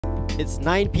It's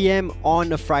 9 p.m.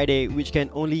 on a Friday, which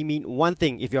can only mean one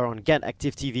thing if you're on Get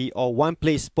Active TV or One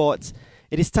Play Sports.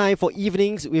 It is time for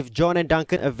Evenings with John and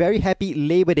Duncan. A very happy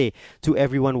Labor Day to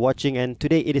everyone watching. And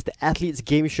today it is the Athletes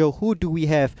Game Show. Who do we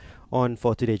have on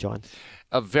for today, John?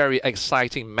 A very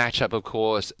exciting matchup, of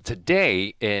course,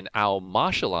 today in our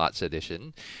martial arts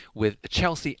edition with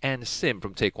Chelsea and Sim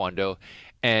from Taekwondo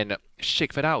and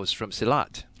Sheik Ferdous from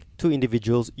Silat. Two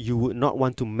individuals you would not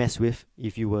want to mess with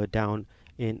if you were down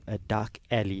in a dark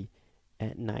alley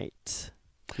at night.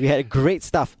 We had great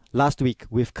stuff last week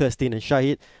with Kirsten and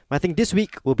Shahid. I think this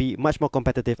week will be much more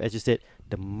competitive, as you said,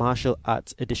 the martial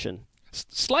arts edition.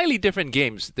 Slightly different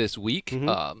games this week.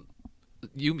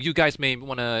 You guys may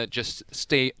want to just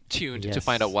stay tuned to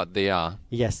find out what they are.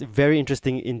 Yes, very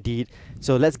interesting indeed.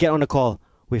 So let's get on the call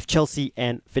with Chelsea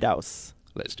and Ferdous.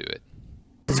 Let's do it.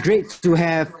 It's great to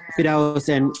have Ferdous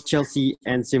and Chelsea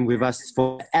and Sim with us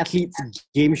for Athletes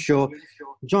Game Show.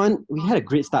 John, we had a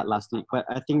great start last week, but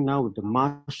I think now with the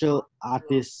martial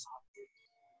artists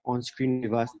on screen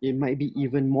with us, it might be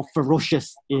even more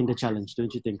ferocious in the challenge,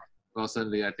 don't you think? Well,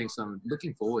 certainly, I think so. I'm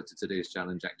looking forward to today's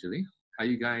challenge, actually. Are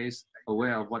you guys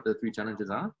aware of what the three challenges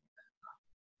are?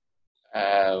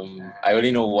 I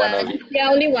only know one of it. Yeah,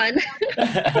 only one.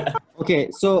 Okay,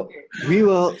 so we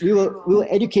will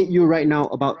educate you right now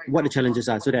about what the challenges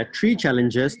are. So there are three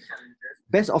challenges.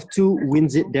 Best of two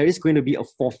wins it. There is going to be a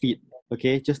forfeit.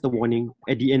 Okay, just a warning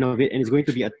at the end of it, and it's going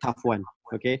to be a tough one.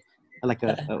 Okay, like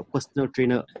a personal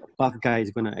trainer, buff guy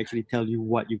is going to actually tell you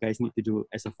what you guys need to do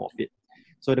as a forfeit.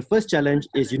 So the first challenge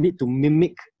is you need to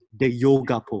mimic the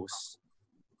yoga pose.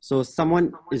 So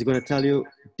someone is going to tell you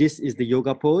this is the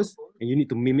yoga pose, and you need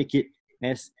to mimic it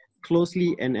as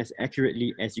closely and as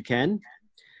accurately as you can.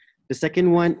 The second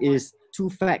one is two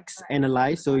facts and a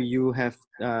lie. So you have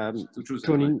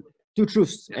thrown in two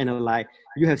truths and a lie.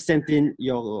 You have sent in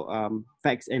your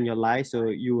facts and your lie, so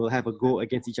you will have a go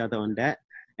against each other on that.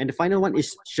 And the final one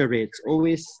is charades.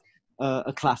 Always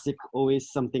a classic,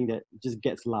 always something that just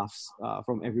gets laughs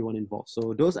from everyone involved.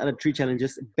 So those are the three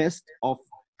challenges. Best of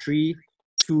three,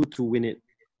 two to win it.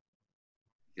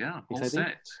 Yeah, all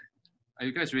set. Are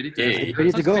you guys ready to? Yeah. Are you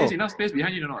ready to go? Enough space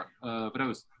behind you or not?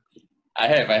 Ferdous? I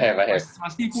have.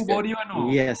 Must be full body one, no?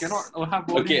 Yes. Cannot half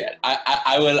body. Okay,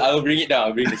 I will bring it down.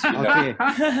 I'll bring the screen down.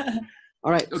 Okay.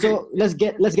 All right. Okay. So let's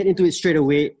get into it straight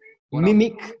away.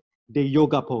 Mimic the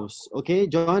yoga pose. Okay,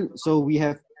 John. So we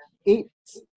have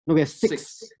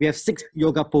six. We have six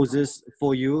yoga poses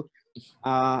for you.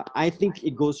 I think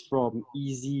it goes from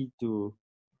easy to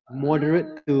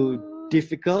moderate to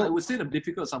difficult. I would say the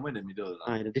difficult somewhere in the middle.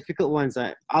 The difficult ones,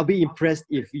 I'll be impressed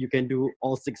if you can do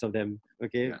all six of them.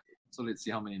 Okay. Yeah. So let's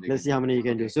see how many. Let's see how many you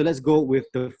can do. So let's go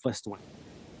with the first one.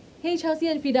 Hey Chelsea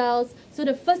and Ferdous. So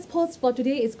the first pose for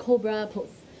today is Cobra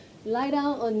pose. Lie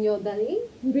down on your belly,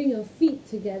 bring your feet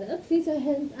together, place your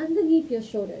hands underneath your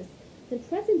shoulders. Then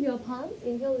press into your palms,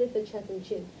 inhale, lift the chest and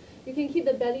chin. You can keep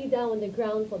the belly down on the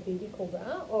ground for baby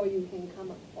cobra, or you can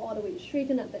come up all the way,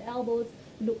 straighten up the elbows,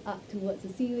 look up towards the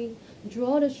ceiling,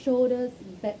 draw the shoulders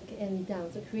back and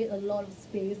down, so create a lot of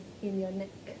space in your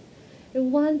neck.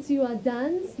 And once you are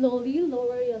done, slowly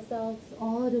lower yourselves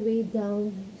all the way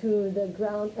down to the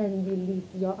ground and release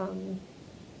your arms.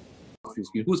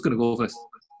 Who's going to go first?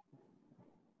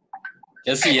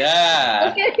 Chelsea,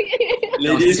 yeah. Okay.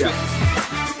 Ladies.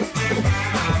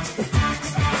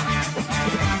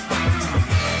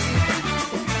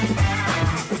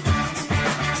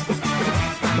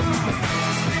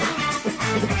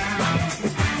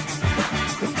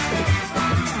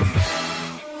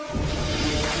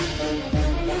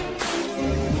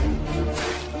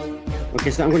 Okay,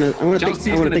 so I'm gonna take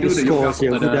a score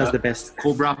here. Who does the best?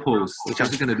 Cobra pose. So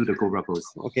Chelsea's gonna do the cobra pose.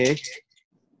 Okay.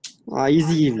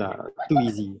 Easy lah. Too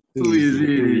easy. Too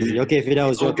easy. Okay,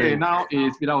 Ferdous, your turn. Now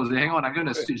it's Ferdous. Hang on, I'm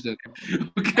gonna switch the.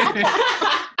 Okay.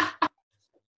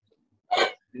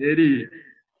 Ready.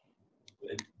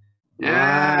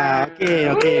 Yeah.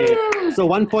 Okay. So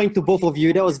 1 point to both of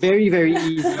you. That was very, very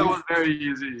easy. That was very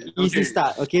easy. Easy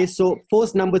start. Okay, so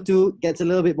pose number 2 gets a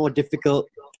little bit more difficult.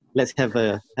 Let's have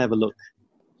a look.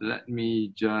 Let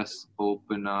me just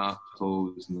open up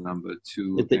pose number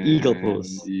 2. It's the eagle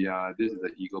pose. Yeah, this is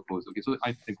the eagle pose. Okay, so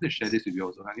I'm going to share this with you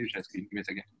also. I need to share screen. Give me a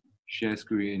second. Share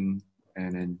screen,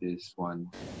 and then this one.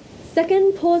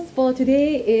 Second pose for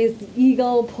today is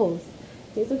eagle pose.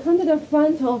 Okay, so come to the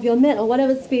front of your mat or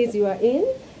whatever space you are in.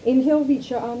 Inhale, reach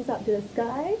your arms up to the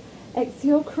sky.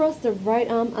 Exhale, cross the right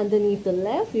arm underneath the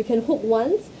left. You can hook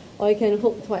once or you can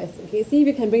hook twice. Okay, see if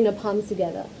you can bring the palms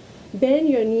together. Bend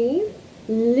your knees,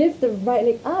 lift the right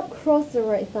leg up, cross the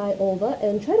right thigh over,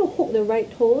 and try to hook the right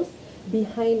toes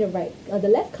behind the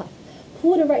left calf.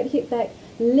 Pull the right hip back,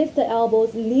 Lift the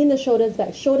elbows, lean the shoulders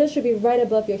back. Shoulders should be right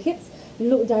above your hips.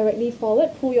 Look directly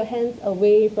forward. Pull your hands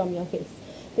away from your hips.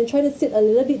 Then try to sit a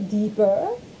little bit deeper.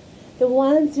 Then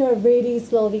once you're ready,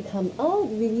 slowly come out.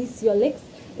 Release your legs.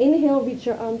 Inhale, reach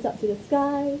your arms up to the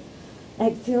sky.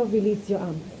 Exhale, release your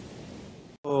arms.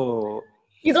 Oh.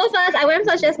 You go first. I went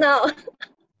first just now.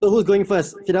 So who's going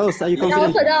first? Ferdous, are you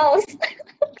confident? Ferdous.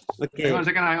 Okay. Hang on a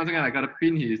second, I gotta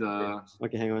pin his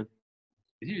Okay, hang on.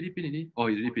 is he really pinned already? Oh,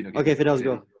 he's really pinned. Okay, Ferdous,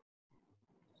 go.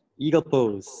 Eagle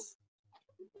pose.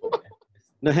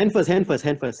 No, hand first. Hand first.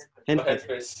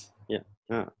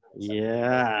 Yeah.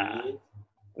 Yeah.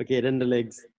 Okay, then the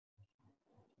legs.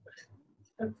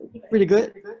 Pretty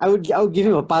good. I would give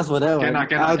him a pass for that one.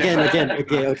 Again.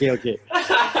 Okay.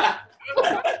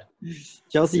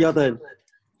 Chelsea, your turn.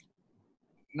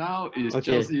 Now is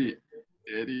Okay. Chelsea.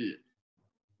 Eddie.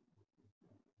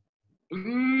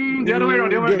 The other way around.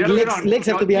 The other way around. Legs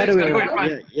have to be Your other way legs gotta go in around.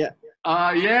 front. Yeah.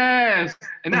 Yes.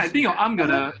 And then I think your arm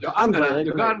gotta You're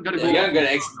go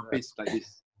gonna face like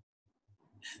this.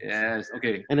 Yes.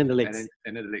 Okay. And then the legs.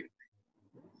 And then the leg.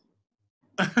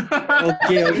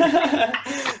 Okay.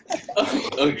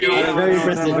 Okay. Very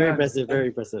impressive. Very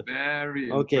impressive.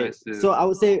 Very Okay. impressive. So I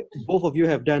would say both of you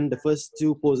have done the first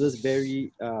two poses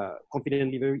very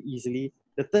confidently, very easily.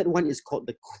 The third one is called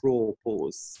the crow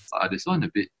pose. This one a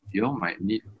bit. You all might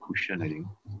need cushion. I think.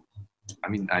 I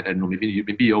mean, I don't know. Maybe you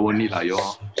won't need but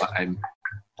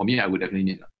for me, I would definitely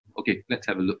need. Okay, let's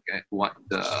have a look at what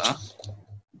the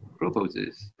crow pose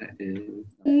is. That is.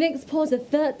 Next pose, the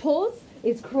third pose,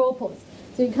 is crow pose.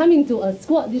 So you come into a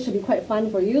squat. This should be quite fun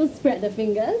for you. Spread the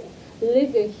fingers,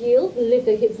 lift your heels, lift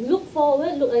the hips. Look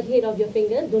forward, look ahead of your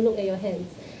fingers. Don't look at your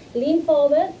hands. Lean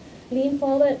forward.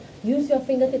 Use your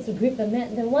fingertips to grip the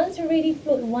mat. Then once you're ready,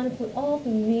 float one foot off,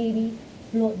 maybe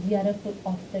float the other foot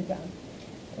off the ground.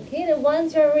 Okay, then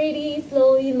once you're ready,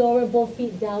 slowly lower both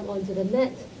feet down onto the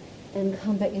mat and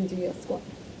come back into your squat.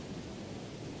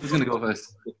 Who's gonna go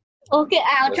first? Okay,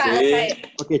 I'll try.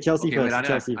 Okay, Chelsea Okay, first. wait,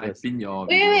 Chelsea I first. pin your.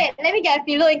 Wait. Let me get a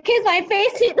pillow in case my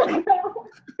face hit the ground.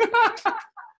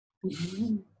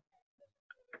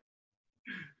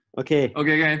 Okay.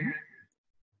 Okay, again.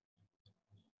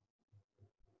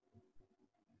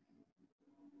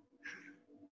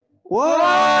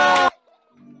 Whoa!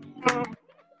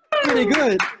 Pretty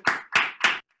good.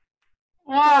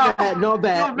 Wow! Not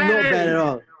bad at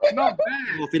all. Not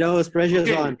bad. Oh, Ferdous, pressure's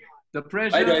Okay. on. The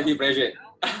pressure. Why do I feel pressure?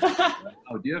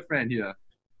 Our dear friend here.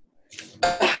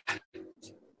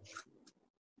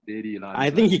 Daddy lah. I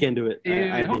think he can do it.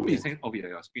 I How think we he can. saying? Okay,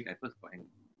 your screen at first.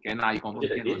 Can I confirm?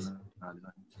 Yeah, Can yes. one.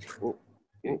 Oh.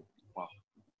 Okay. Wow.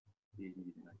 Daddy.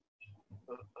 Yeah.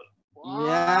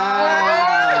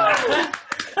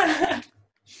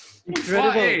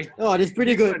 Incredible. Oh, this is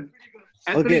pretty good.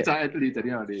 Athletes are athletes at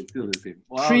the end of the day, still the same.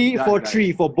 Wow, 3 done, for guys.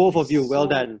 3 for both of you. Well So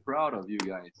done. Proud of you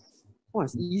guys. Oh,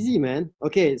 it's easy, man.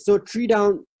 Okay, so 3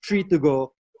 down, 3 to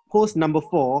go. Pose number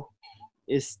 4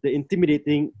 is the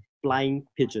intimidating flying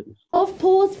pigeon. Fourth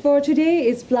pose for today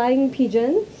is flying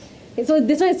pigeon. Okay, so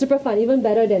this one is super fun, even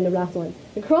better than the last one.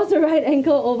 You cross the right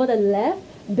ankle over the left,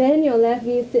 bend your left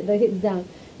knee, sit the hips down.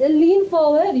 Then lean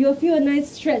forward, you'll feel a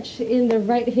nice stretch in the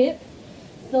right hip.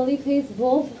 Slowly place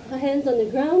both hands on the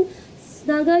ground,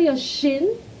 snuggle your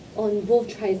shin on both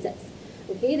triceps.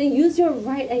 Okay, then use your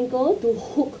right ankle to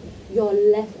hook your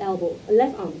left arm.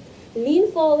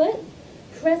 Lean forward,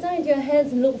 press down into your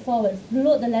hands, look forward,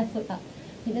 float the left foot up.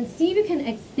 You can see if you can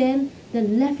extend the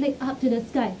left leg up to the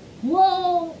sky.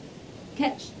 Whoa!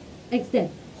 Catch, extend,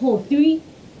 hold, 3,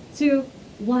 2,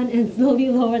 1, and slowly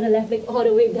lower the left leg all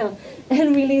the way down.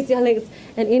 And release your legs,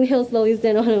 and inhale, slowly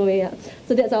stand all the way up.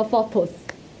 So that's our fourth pose.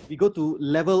 We go to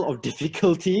level of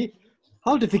difficulty.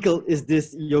 How difficult is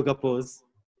this yoga pose?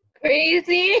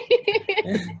 Crazy.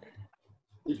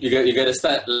 You gotta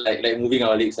start like moving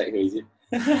our legs like crazy.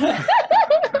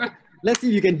 Let's see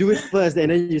if you can do it first, and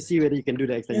then you see whether you can do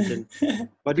the extension.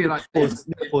 But do Okay, the pose,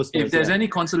 do the pose If first, there's yeah. any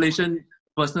consolation,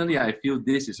 personally, I feel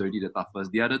this is already the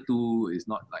toughest. The other two is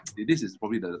not like this is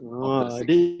probably the. Oh, of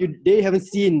the six. they haven't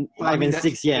seen Well, I 5 mean, and that's-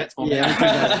 6 yet. that's for me.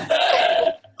 Yeah.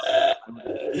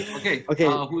 Okay. Okay.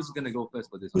 Who's gonna go first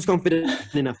for this? Who's one?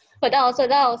 confident enough? Ferdous,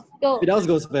 go. Ferdous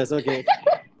goes first. Okay.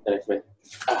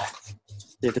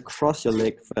 You have to cross your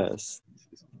leg first.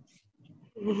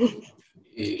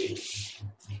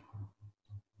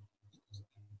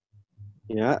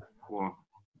 Yeah. Wow.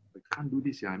 I can't do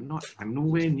this. Yeah, I'm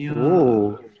nowhere near.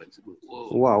 Whoa. Flexible.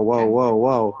 Whoa.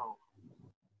 Wow.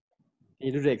 Can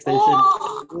you do the extension?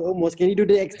 Almost. Can you do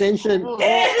the extension? Oh.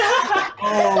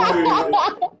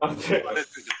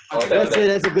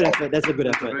 That's a good effort. That's a good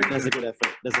effort. That's a good effort.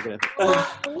 That's a good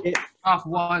effort. Okay. Tough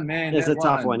one, man. It's a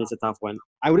tough one. It's a tough one.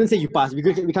 I wouldn't say you passed. We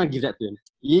can't give that to him.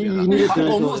 You needed to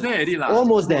almost there, already, lah.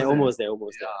 Almost there.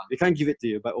 Yeah. We can't give it to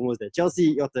you, but almost there. Chelsea,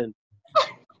 your turn.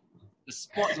 The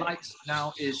spotlight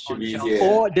now is Should on be Chelsea. easier.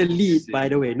 For the lead, by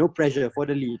the way. No pressure for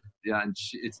the lead. Yeah, and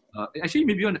it's actually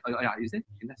maybe on. Yeah, is it?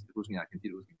 Okay, that's the closing. I can see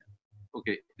the closing.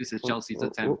 Okay, this is Chelsea's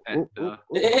attempt at the.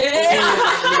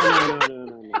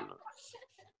 No.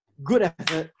 Good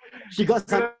effort. She got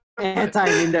some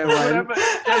airtime in that one.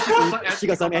 Yeah, She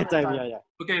got some airtime. Yeah.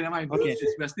 Okay, never mind. Okay.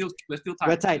 We're still tied.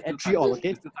 We're tied at 3-3, okay?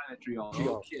 We're still tied at 3-3. 3-3,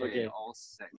 Okay, okay. all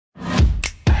set.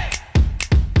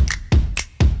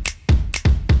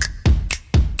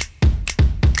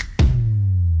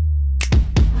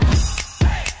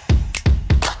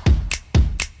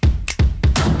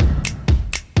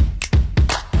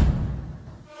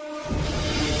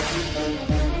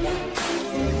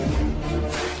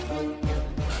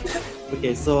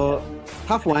 Okay, so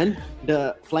tough one.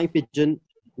 The flying pigeon.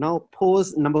 Now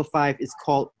pose number 5 is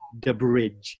called the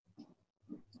bridge.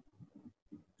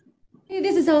 Okay,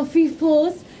 this is our fifth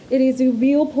pose. It is a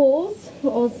wheel pose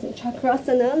or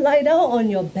chakrasana. Lie down on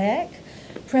your back,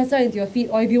 press down into your feet,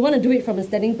 or if you want to do it from a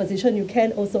standing position, you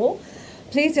can also.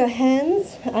 Place your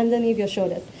hands underneath your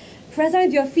shoulders. Press down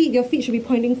into your feet should be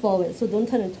pointing forward, so don't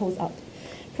turn the toes out.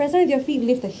 Press down into your feet,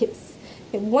 lift the hips.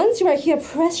 Okay, once you are here,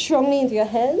 press strongly into your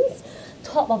hands,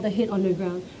 top of the head on the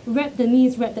ground. Wrap the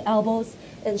knees, wrap the elbows,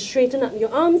 and straighten up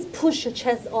your arms, push your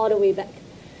chest all the way back.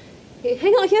 Okay,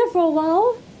 hang out here for a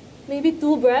while, maybe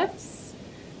 2 breaths.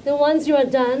 Then once you are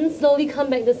done, slowly come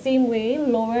back the same way,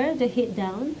 lower the head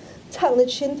down, tuck the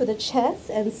chin to the chest,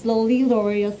 and slowly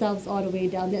lower yourselves all the way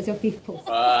down. That's your fifth pose.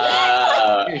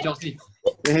 Wow. Okay, Chelsea.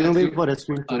 Hang on, wait for the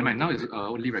screen. Never mind. Now it's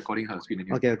only recording her screen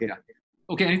again. Okay. Yeah.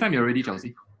 Okay, anytime you're ready,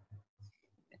 Chelsea.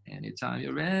 Anytime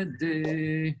you're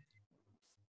ready.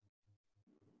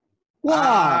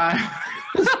 Wow,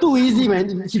 it's too easy,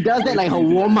 man. She does that like her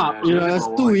warm up. You know, it's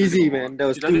too easy, man. That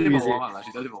was She does too it for easy. warm up.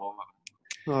 She does it for warm up.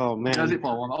 Oh She does it man.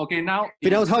 for warm up. Okay, now.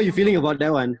 Fidels, how are you feeling about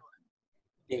that one?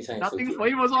 Nothing for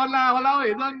him was on lah.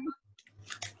 Walao, it's on.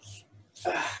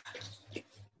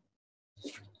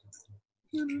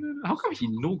 How come he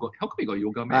know got? How come he got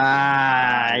yoga mat?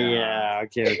 Ah, yeah.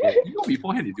 Okay. You know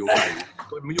beforehand is yoga.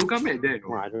 Got yoga mat there.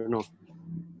 Oh, I don't know.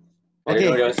 I don't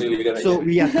know Okay, what you're so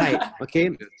we are tied. Okay,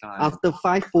 The time. after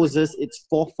 5 poses, it's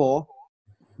 4-4.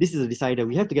 This is a decider.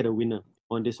 We have to get a winner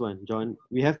on this one, John.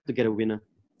 We have to get a winner.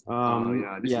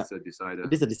 This is a decider.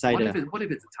 This is a decider. What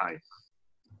if it's a tie?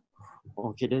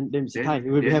 Okay, then it's a tie.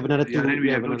 We have another 2. Yeah, then we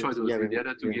have no another- choice. yeah, The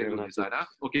other 2 we get have to another decide.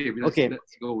 Okay, Okay.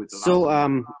 let's go with the last So,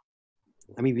 one.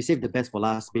 I mean, we saved the best for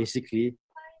last, basically.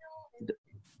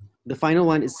 The final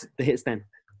one is the headstand.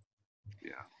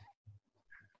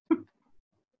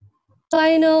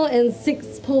 Final and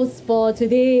 6th pose for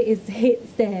today is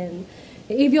headstand.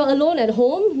 If you're alone at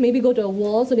home, maybe go to a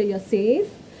wall so that you're safe.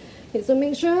 Okay, so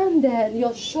make sure that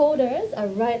your shoulders are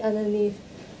right underneath,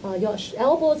 your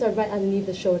elbows are right underneath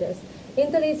the shoulders.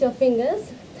 Interlace your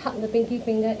fingers, tuck the pinky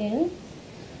finger in.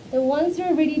 And once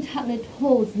you're ready, tuck the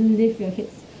toes, lift your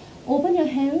hips. Open your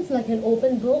hands like an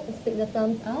open book, stick the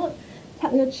thumbs out.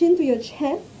 Tuck your chin to your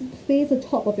chest, place the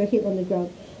top of your head on the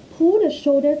ground. Pull the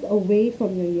shoulders away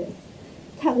from your ears.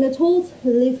 Tuck the toes,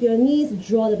 lift your knees,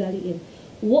 draw the belly in.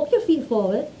 Walk your feet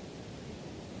forward.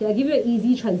 Okay, I'll give you an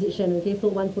easy transition, okay?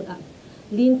 Float 1 foot up.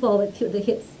 Lean forward, tilt the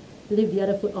hips, lift the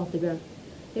other foot off the ground.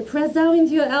 Okay, press down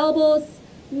into your elbows.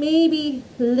 Maybe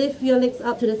lift your legs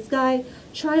up to the sky.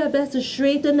 Try your best to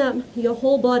straighten up your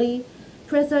whole body.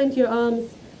 Press down into your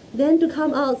arms. Then to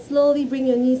come out, slowly bring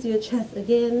your knees to your chest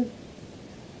again.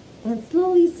 And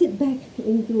slowly sit back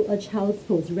into a child's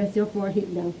pose. Rest your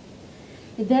forehead down.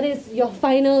 That is your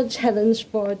final challenge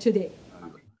for today.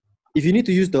 If you need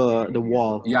to use the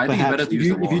wall, Yeah, I think it's perhaps, better to use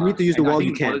the wall. if you need to use the wall, you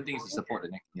I think the can. important thing is to support the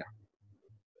neck. Yeah.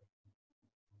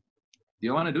 Do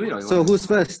you want to do it or you So want who's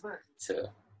first?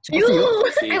 You!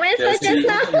 Chelsea, I went first Chelsea.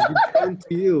 just now. it's down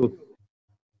to you.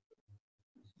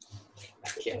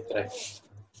 Okay, try.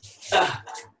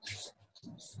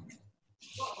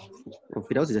 Oh,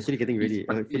 Fidels is actually getting ready.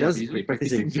 Yeah, Fidels he's is practicing.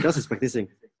 practicing. Fidels is practicing.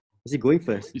 Is he going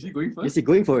first? Is he going first? Is he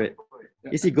going for it?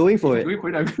 Is he going for He's it? going for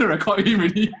it. I'm going to record him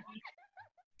already.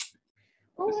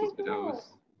 Oh This is my Fidels.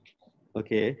 God.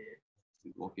 Okay.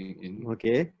 He's walking in.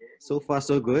 Okay. So far,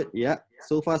 so good. Yeah.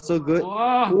 So far, so good.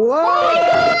 Wow.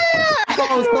 Whoa!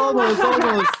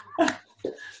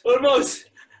 Almost.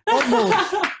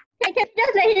 Almost. I can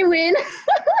just let him win.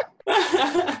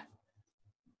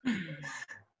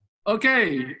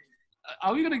 Okay.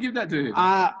 Are we going to give that to him?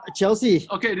 Chelsea.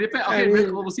 Okay, I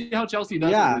mean, we'll see how Chelsea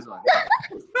does yeah. on this one.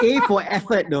 A for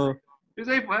effort though. You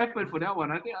say for effort for that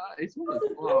one. I think it's wow.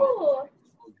 Oh.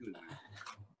 So good.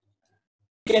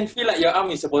 You can feel like your arm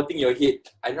is supporting your head.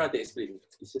 I don't know how to explain.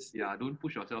 It's just Yeah, don't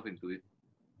push yourself into it.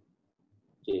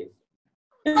 okay.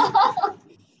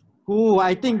 Ooh,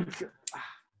 I think.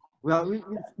 Well,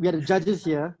 we are the judges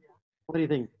here. What do you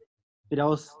think?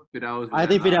 Fiddaus? I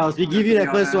think Fiddaus. We give you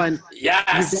that first one.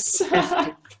 Yes.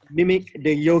 Mimic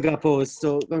the yoga pose.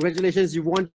 So congratulations, you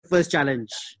won the first challenge.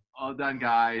 Well done,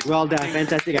 guys. Well done,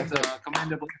 fantastic It's effort. a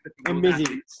commendable effort to those Amazing.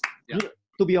 athletes. Yeah. You know,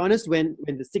 to be honest, when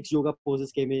the 6 yoga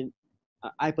poses came in,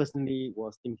 I personally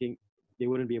was thinking they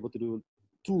wouldn't be able to do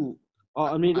 2. Or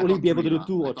I mean, I only thought be able to three, do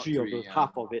 2 I or thought 3 of three, those, yeah.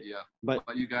 half of it. Yeah. But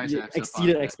But you guys you have exceeded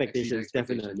surpassed that, expectations,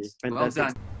 definitely. Well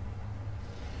Fantastic. done.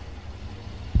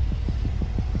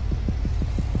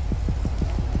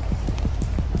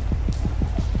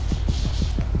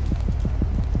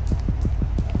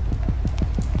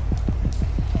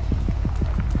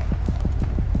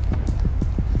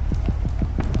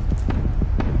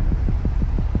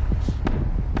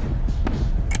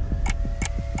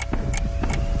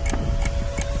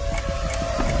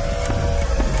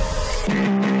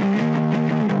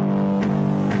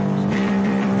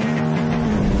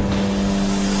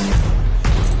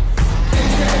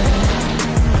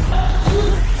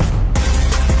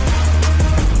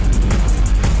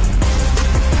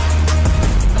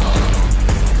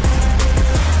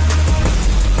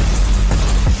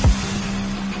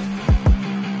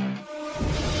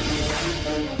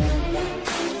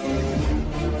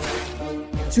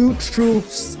 Two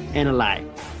truths and a lie.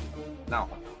 Now,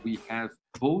 we have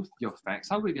both your facts.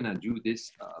 How we're going to do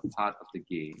this part of the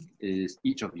game is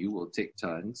each of you will take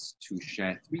turns to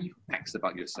share 3 facts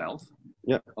about yourself,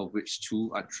 Yep. of which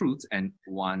 2 are truths and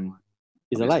 1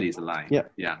 Is a obviously lie. is a lie.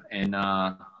 Yep. Yeah. And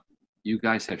you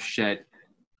guys have shared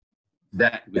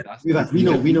that with us. We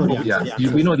know the Yeah,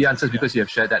 answers. we know the answers because you have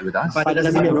shared that with us. But that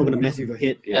doesn't mean I'm not going to mess with your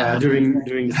head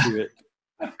during this period.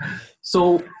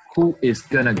 So who is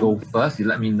gonna go first? You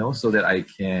let me know so that I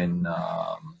can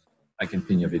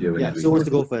pin your video. Yeah, so who wants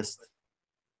to go first?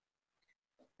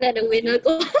 Let the winner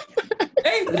go.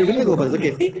 The winner go first.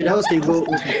 Okay, Fiddaus can go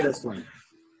with the first one.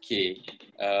 Okay.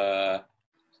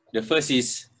 The first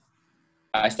is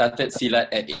I started Silat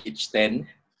at age 10.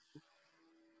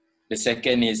 The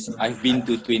second is I've been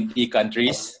to 20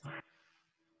 countries.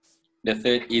 The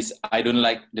third is I don't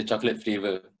like the chocolate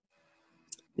flavor.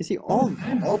 You see, all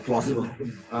plausible.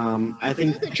 I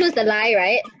think Choose the lie,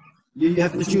 right? you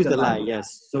have to choose the lie,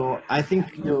 yes. So I think,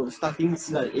 starting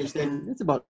at age 10, it's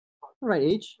about the right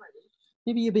age.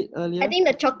 Maybe a bit earlier. I think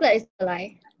the chocolate is the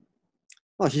lie.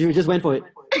 Oh, she just went for it.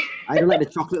 I don't like the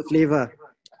chocolate flavor.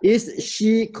 Is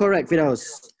she correct, Fiddaus?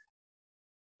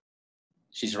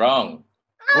 She's wrong.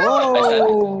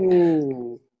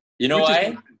 Oh! You know Which is-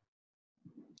 why?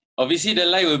 Obviously, the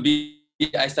lie will be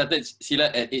I started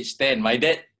Silat at age 10. My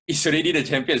dad is already the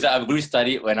champion. So I've really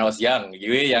studied when I was young. You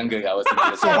were younger. I was in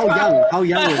the So how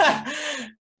young was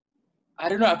I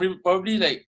don't know. Probably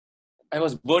like I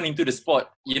was born into the sport.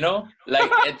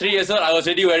 Like at 3 years old, I was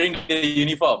already wearing the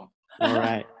uniform. All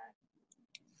right.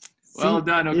 Well See,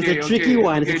 done. Okay, it's a tricky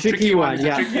one. Okay, It's a tricky one. It's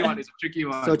Yeah. a tricky one. It's a tricky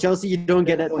one. So Chelsea, you don't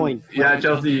get that point. yeah,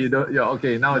 Chelsea. You don't, yeah.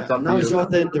 Okay, now it's up Now to it's you. your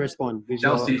turn to respond with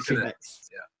Chelsea, your 3 correct. facts.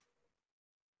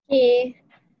 Okay.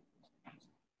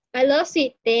 I love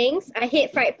sweet things. I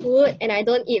hate fried food, and I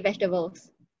don't eat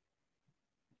vegetables.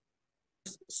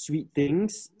 Sweet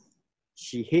things.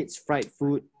 She hates fried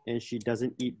food and she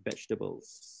doesn't eat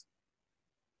vegetables.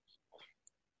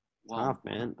 Wow, Tough,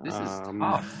 man. this is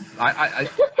tough. I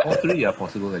all 3 are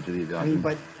possible actually. I mean,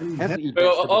 but you have to eat What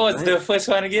vegetables, was right? the first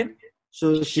one again?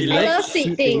 So she I likes love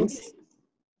sweet things.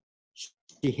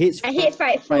 She hates I hate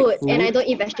fried food, and I don't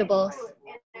eat vegetables.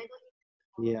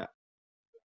 Yeah.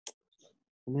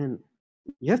 Man,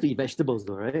 you have to eat vegetables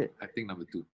though, right? I think number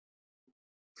 2.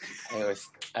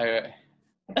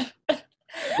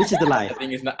 Which is the lie? I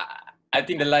think it's not. I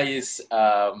think the lie is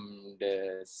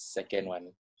the second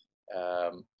one.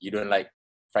 You don't like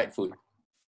fried food.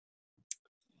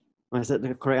 Is that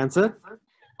the correct answer?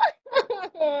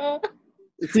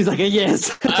 It seems like a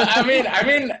yes. I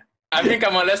mean,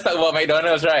 come on, let's talk about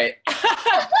McDonald's, right?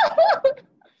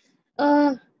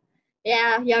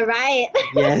 Yeah, you're right.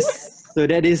 Yes. So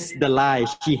that is the lie.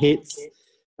 She hates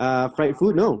fried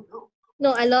food. No.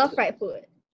 No, I love fried food.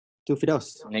 To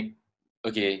Fiddaus.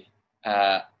 Okay.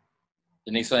 The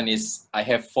next one is I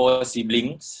have 4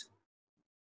 siblings.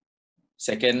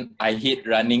 Second, I hate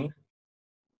running.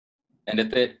 And the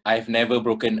third, I've never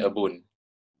broken a bone.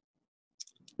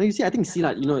 Now you see, I think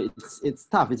Silat, it's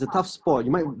tough. It's a tough sport.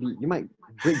 You might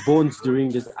break bones during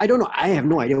this. I don't know. I have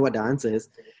no idea what the answer is.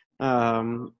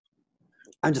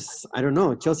 I don't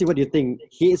know. Chelsea, what do you think?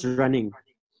 He hates running.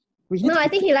 No, I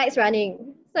think he likes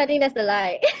running. So I think that's the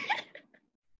lie.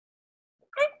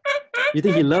 You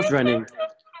think he loves running?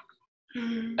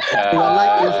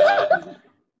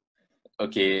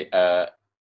 Okay. I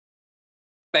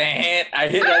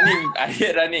hate running. I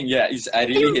hate running. Yeah, I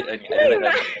really hate running. I don't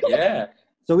like running. Yeah.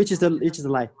 So which is the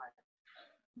lie?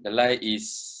 The lie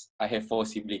is I have 4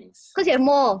 siblings. Because you have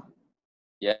more.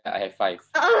 Yeah, I have 5.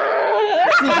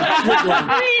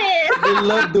 They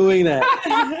love doing that.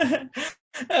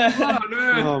 Oh,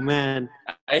 no. Oh man.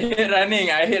 I hate running.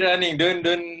 I hate running. Don't.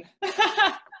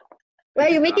 Well,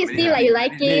 you make it seem like you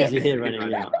like Yes, it. you hate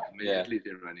running. Yeah. Yeah. Hate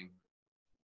running.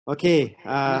 Okay.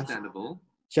 Understandable.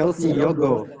 Chelsea, your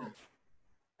go.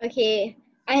 Okay.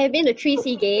 I have been to 3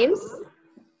 SEA Games.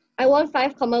 I won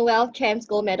 5 Commonwealth Champs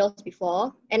gold medals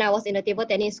before, and I was in the table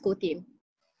tennis school team.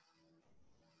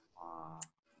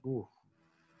 Ooh.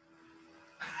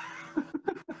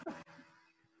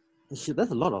 Shit,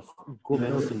 that's a lot of gold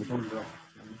medals in the team.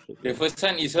 The first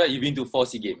one is what? You've been to 4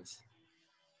 SEA Games.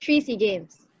 3 SEA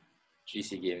Games. 3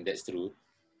 SEA Games, that's true.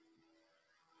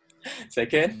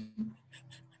 Second?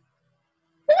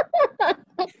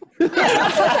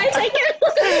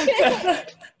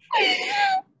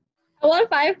 I won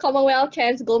 5 Commonwealth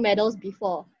Champs gold medals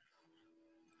before.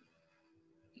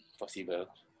 Possible.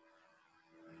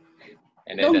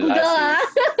 And Don't then the Google,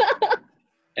 last is...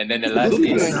 And then the last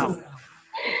is...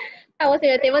 I was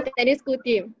in the table tennis school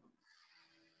team.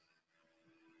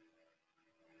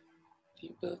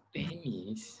 Table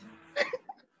tennis?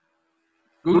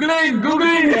 Googling!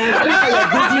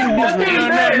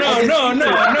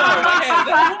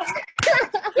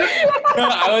 No,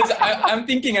 I'm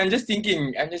thinking. I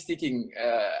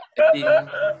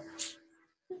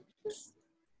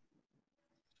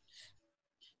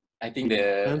think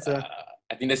the Answer.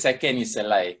 I think the second is a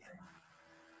lie.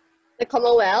 The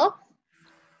Commonwealth?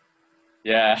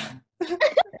 Yeah.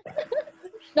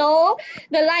 No,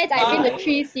 the lie is I've been to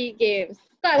 3 SEA Games.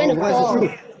 So I went to what's the 4.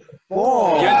 truth?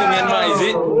 Oh. You went to Myanmar, is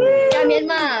it? Yeah,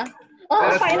 Myanmar. Oh,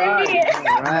 That's finally.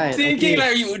 Right. Thinking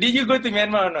Okay. like, did you go to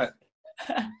Myanmar or not?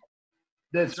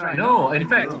 That's right. No, in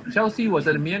fact, Chelsea was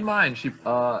at Myanmar and she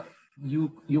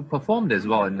you performed as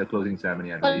well in the closing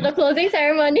ceremony, I On believe. the closing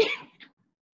ceremony.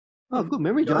 Oh, good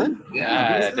memory, John.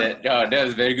 Yeah, that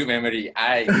was very good memory.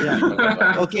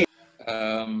 Okay.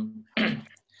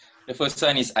 The first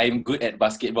one is I'm good at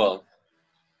basketball.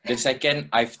 The second,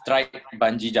 I've tried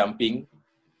bungee jumping.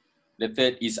 The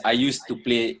third is I used to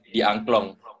play the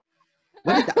angklong.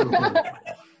 What is the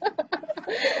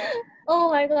Oh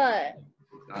my god.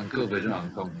 Uncle version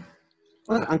Uncle.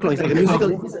 What's angklong? It's like a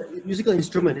musical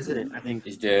instrument, isn't it? I think.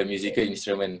 It's the musical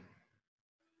instrument.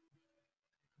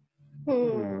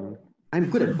 I'm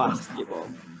good at basketball.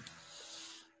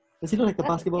 Does he look like a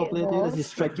basketball player? Does he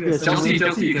strike you as Chelsea,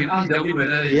 you can ask Delvin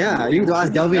whether Yeah, you need to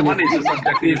ask Delvin. That one is a if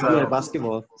subjective, he's good at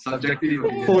basketball. subjective.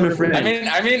 Phone a friend.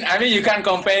 I mean, you can't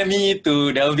compare me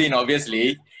to Delvin,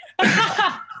 obviously.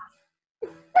 Try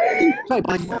a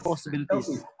bunch of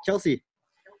possibilities. Chelsea.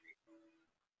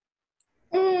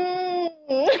 You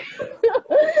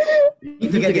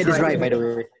need to get this right, by the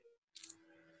way.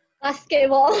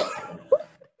 Basketball.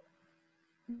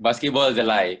 Basketball is a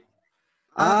lie.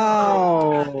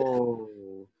 Oh.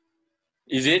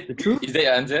 Is it? The truth? Is that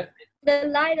your answer? The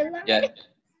lie. Yeah.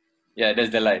 Yeah, that's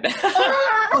the lie.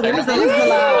 Oh, that is the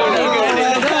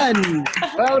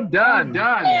Well done.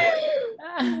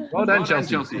 Well done,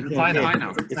 Chelsea. Fine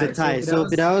now. It's a tie. So,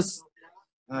 Ferdous,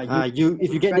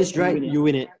 if you get this right, you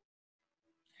win it.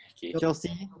 Okay.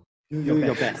 Chelsea, do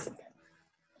your best.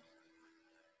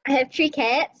 I have 3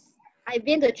 cats. I've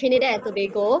been to Trinidad and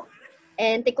Tobago.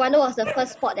 And Taekwondo was the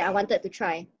first sport that I wanted to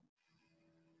try.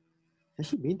 Has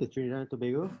she been to Trinidad and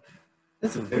Tobago?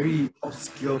 That's a very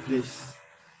obscure place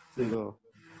to go.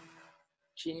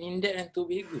 Trinidad and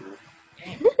Tobago.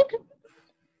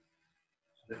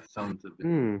 That sounds a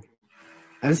bit.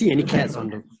 I don't see any cats on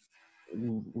the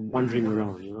wandering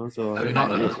around, you know. So I mean, not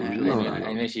alone.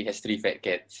 I know she has 3 fat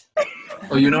cats.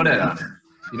 Oh, you know that?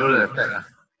 You know that fact?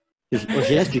 Oh,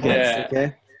 she has 3 cats. Yeah.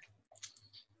 Okay.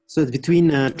 So it's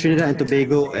between Trinidad and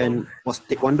Tobago and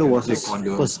Taekwondo was the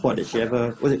first sport that she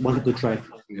ever wanted to try.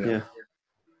 Yeah.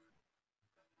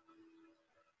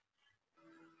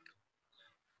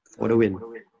 For the win.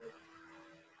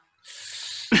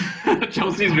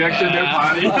 Chelsea's reaction there,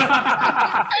 funny.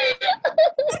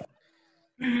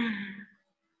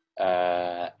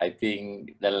 I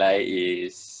think the lie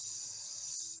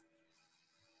is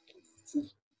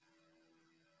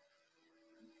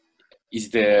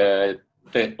the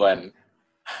third one.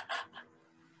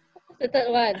 The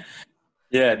third one.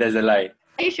 Yeah, that's a lie.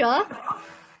 Are you sure?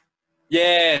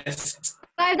 Yes.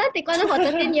 I've done Taekwondo for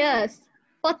 13 years.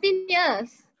 14 years.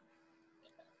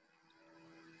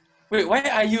 Wait, why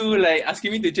are you like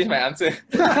asking me to change my answer?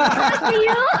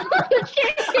 You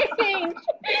change.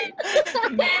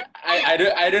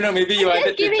 I don't know. Maybe you I'm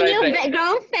wanted just to giving try you back.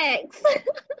 background facts.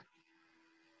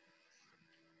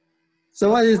 So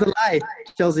what is the lie,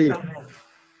 Chelsea?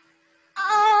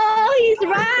 Oh, he's The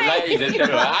right. lie is the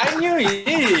shadow. I knew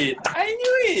it. I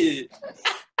knew it.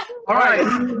 All right.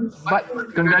 But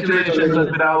congratulations on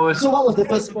Ferdous. So what was the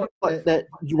first sport that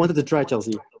you wanted to try,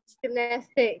 Chelsea?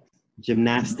 Gymnastics.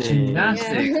 Gymnastics.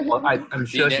 Gymnastics. Yeah. Well, I'm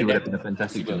sure she would have been a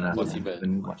fantastic gymnast.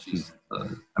 Given what she's,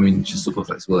 she's super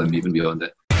flexible and even beyond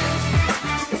that.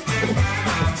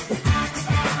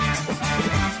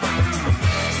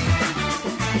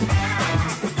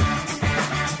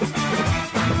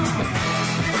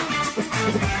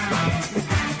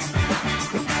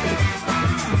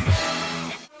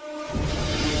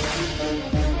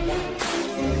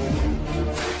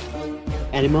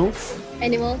 Animals?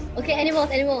 Animals. Okay, animals.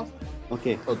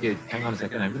 Okay. Okay, hang on a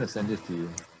second. I'm going to send this to you.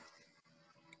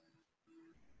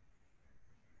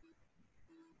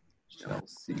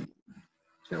 Chelsea.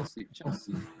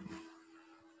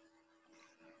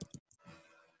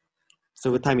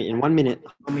 So we'll time it in 1 minute.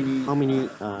 How many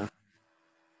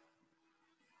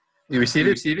You received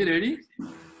it already?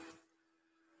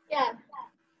 Yeah.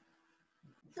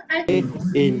 So I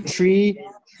in 3,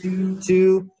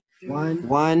 2,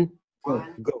 1,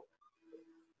 go.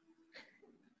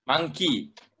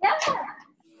 Monkey. yeah.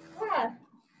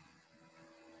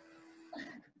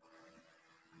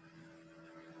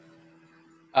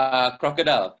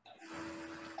 Crocodile.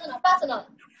 Pass or not?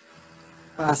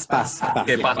 Pass.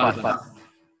 Okay, pass.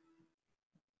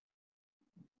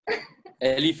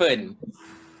 Elephant.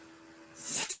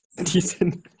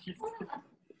 Decent.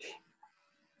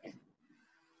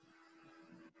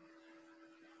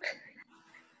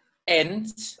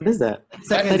 Ants. What is that?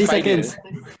 Spider. 30 seconds.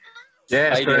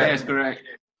 Yes, Spider. correct. Correct.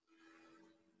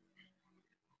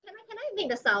 Can I make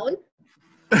the sound?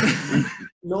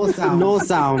 No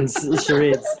sounds. It's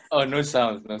charades. Oh, no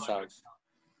sounds.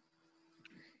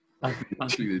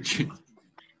 Actually, legit.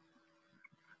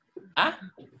 Huh?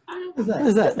 What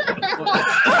is that? What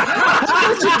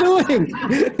are you doing?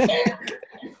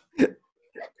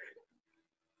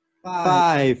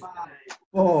 5,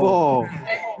 4,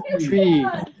 3,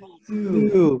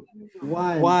 2,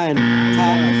 1.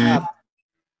 Time up.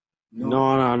 No.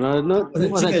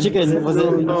 Was that chicken? Was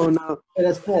it? No.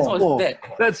 That's four. What's that?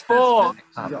 That's 4.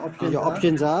 Your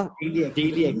options are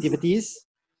daily activities,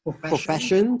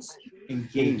 professions,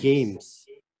 and games.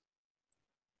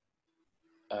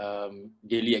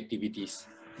 Daily activities.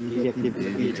 Daily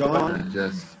activities. John?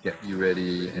 Just get you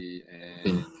ready.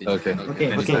 Okay.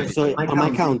 Okay, so on my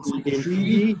count, in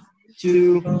 3,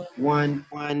 2, 1.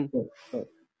 Go.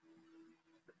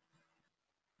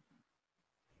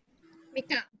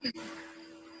 Makeup.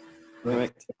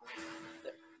 Correct.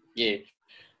 Yeah.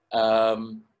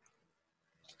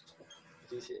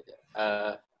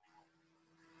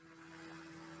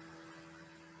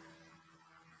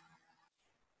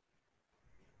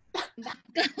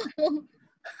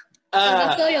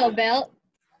 Buckle your belt.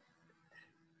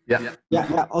 Yeah.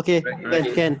 Yeah, okay.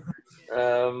 Can.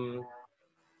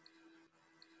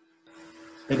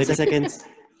 30 seconds.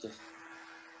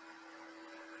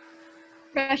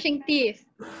 Brushing teeth.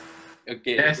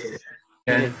 Okay. Yes.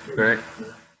 Can. Correct.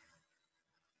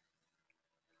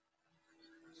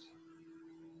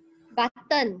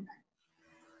 Button.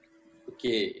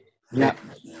 Okay. Yeah.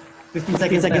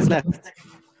 15 seconds left.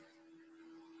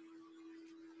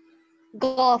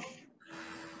 Golf.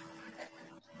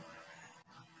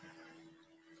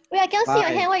 Wait, I cannot see your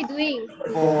 5, hand. What are you doing?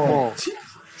 4,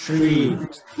 3,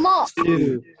 Mop.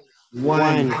 2,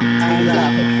 1.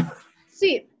 Time's up.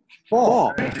 Sweep.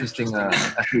 4. Interesting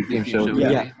athlete game show.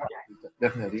 Yeah.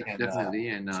 Definitely. Has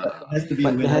And to be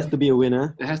But there has to be a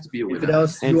winner. there has to be a winner.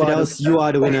 Ferdous, And Ferdous, you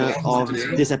are the winner of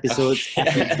this episode's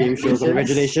Athlete Game Show.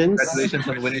 Congratulations. Congratulations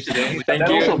on winning today. Thank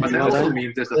you. But that Well also done.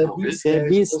 means there's a forfeit. That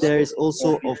means there is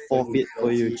also a forfeit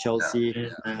for you, Chelsea.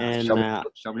 And Shall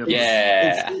we-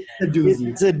 Yeah.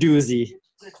 it's a doozy.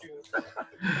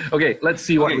 Okay, let's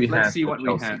see what we have. let's see what we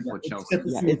Chelsea. have for Chelsea.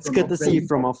 Yeah, it's courtesy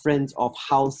from our friends of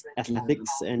Haus Athletics,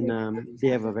 and they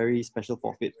have a very special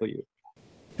forfeit for you.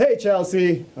 Hey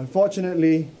Chelsea,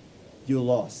 unfortunately, you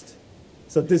lost.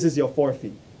 So this is your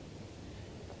forfeit.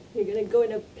 You're gonna go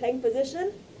in a plank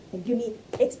position and give me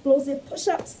explosive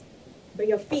push-ups. Bring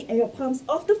your feet and your palms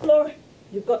off the floor.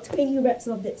 You've got 20 reps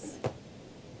of this.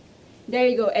 There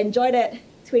you go, enjoy that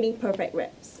 20 perfect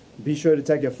reps. Be sure to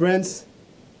tag your friends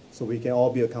so we can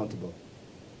all be accountable.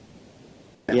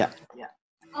 Yeah.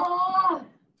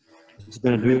 He's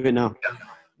gonna do it now.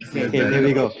 Okay, here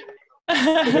we go.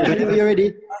 Whenever you're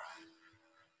ready.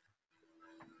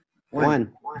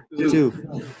 1, 2,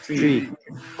 3,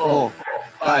 4,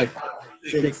 5,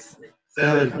 6,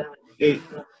 7, 8,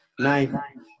 9,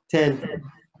 10,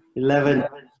 11,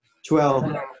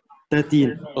 12,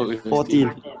 13,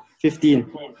 14,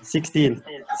 15, 16,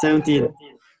 17,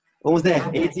 almost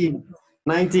there, 18,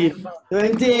 19,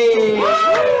 20!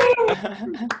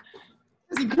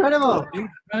 That's incredible!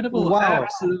 Incredible. Wow.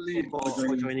 Absolutely.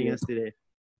 For joining us today.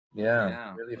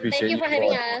 Yeah, really appreciate Thank you for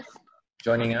having us.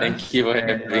 joining us. Thank you for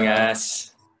having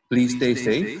us. Please stay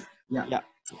safe. Yeah.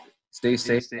 Stay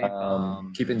safe.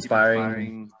 Keep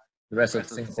inspiring the rest of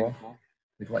Singapore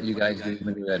with what you guys do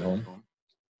when you're at home.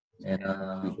 And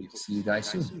we hope to see you guys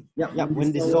soon. Yeah.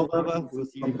 When this is all over, we'll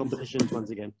see you in competitions once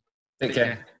again. Take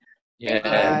care. Yeah.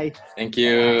 Bye. Thank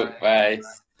you. Bye.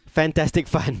 Fantastic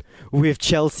fun with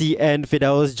Chelsea and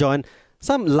Ferdous, John.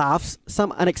 Some laughs,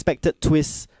 some unexpected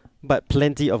twists, but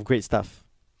plenty of great stuff.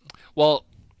 Well,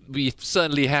 we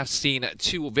certainly have seen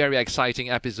 2 very exciting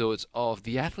episodes of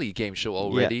the Athlete Game Show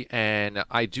already, and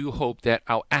I do hope that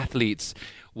our athletes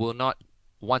will not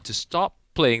want to stop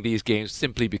playing these games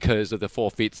simply because of the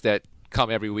forfeits that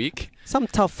come every week. Some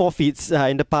tough forfeits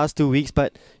in the past 2 weeks,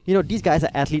 but you know, these guys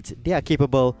are athletes. They are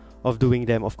capable of doing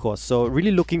them, of course. So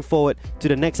really looking forward to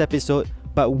the next episode,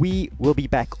 but we will be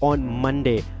back on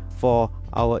Monday for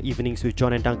our evenings with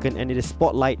John and Duncan, and it is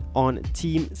spotlight on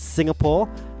Team Singapore,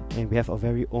 and we have our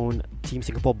very own Team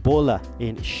Singapore bowler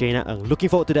in Shayna Ng. Looking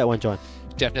forward to that one, John.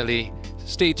 Definitely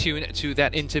stay tuned to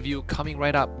that interview coming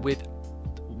right up with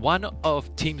one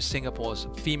of Team Singapore's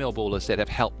female bowlers that have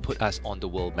helped put us on the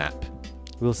world map.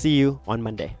 We'll see you on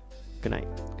Monday. Good night.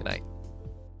 Good night.